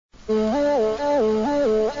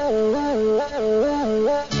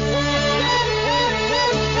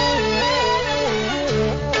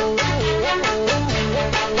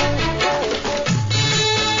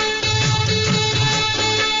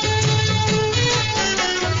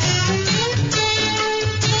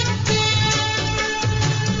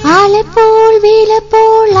வேல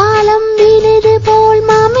போல் ஆலம் வீழுது போல்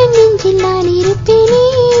மாமன் நெஞ்சில் நான் இருப்பேனே.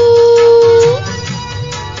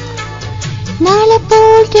 நாள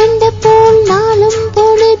போல் செண்ட போல் நாளும்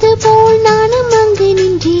பொழுது போல் நானும் அங்கு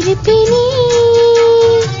நின்றிருப்பேனே.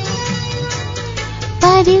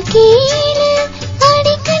 பதில் கேளு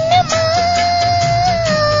அடி கண்ணம்மா,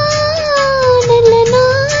 நல்ல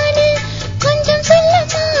நாடு கொஞ்சம்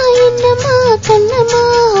சொல்லம்மா என்னம்மா கண்ணம்மா.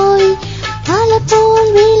 ஆல போல்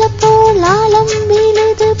வேல போல் ஆலம்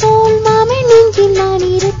வீழுது போல் மாமன் நெஞ்சில் நான்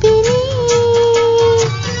இருப்பேனே.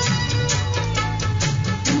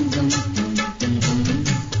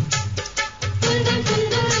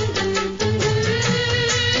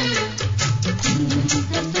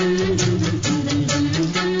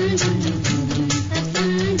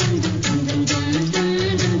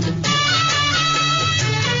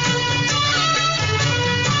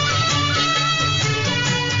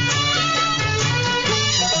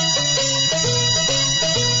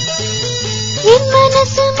 என்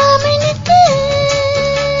மனசு மாமனுக்கு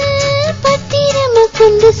பத்திரமா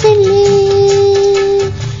கொண்டு செல்லு.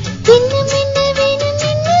 இன்னும் என்ன வேணும்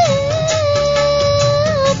என்று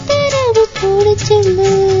உத்தரவு போட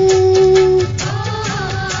சொல்லு.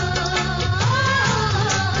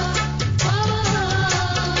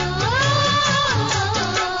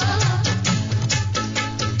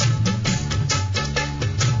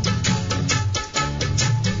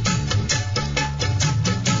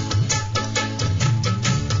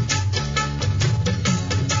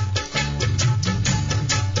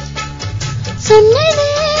 சொன்னது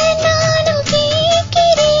நானும்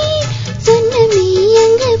கேட்கிறேன், சொன்னமே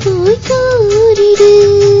அங்க போய் கூறிடு.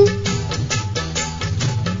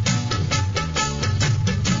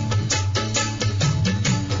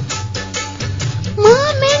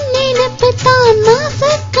 மாமன் நினைப்பு தான் மாச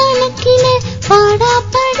கணக்கில பாடா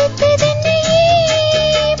படுத்ததென்னையே,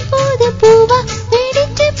 போத பூவா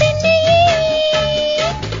வெடிச்ச பெண்ணையே.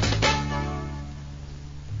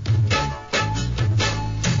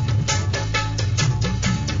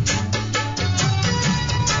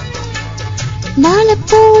 நாள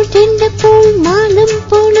போல் செண்ட போல் நாளும்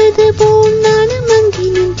பொழுது போல் நானும் அங்கே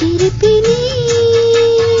நின்றிருப்பேனே.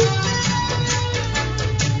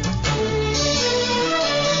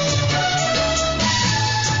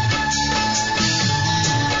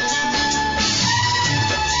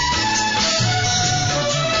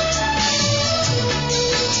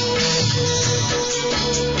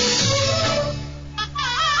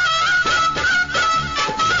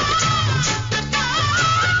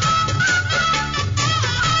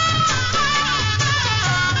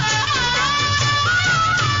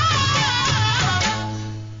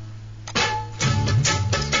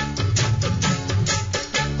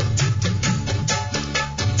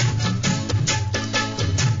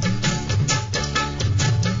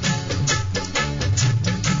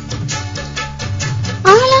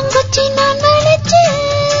 ஆலங்குச்சி நான் வளைச்சு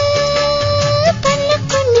பல்ல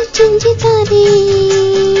கொண்டு செஞ்சு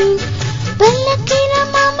தாரேன். பல்லக்கில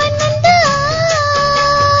மாமன் வந்தா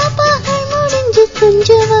பகல் முடிஞ்சு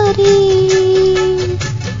கொஞ்சம் வாரேன்.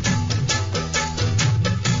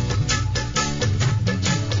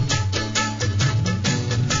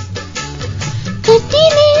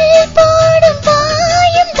 கட்டிலில் போடும்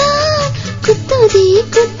பாயும் தான் குத்துதி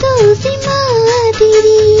குத்தூசி மாதிரி.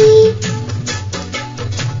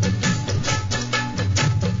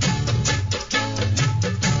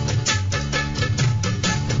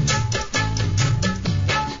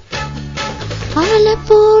 ஆல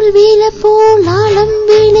போல் வேல போல் ஆலம்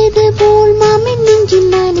வீழுது போல் மாமன் நெஞ்சில்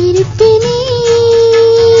நான் இருப்பேனே.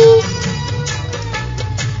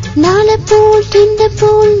 நாள போல் செண்ட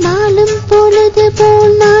போல் நாளும் பொழுது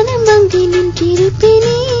போல் நானும் அங்கே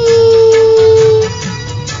நின்றிருப்பேனே.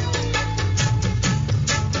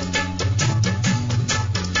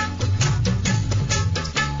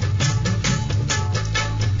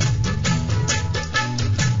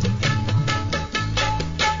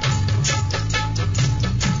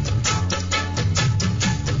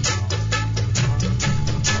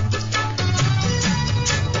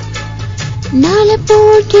 நாள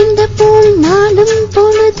போல் செண்ட போல் நாளும்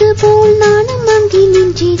பொழுது போல் நானும் அங்கே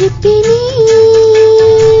நின்றிருப்பேனே.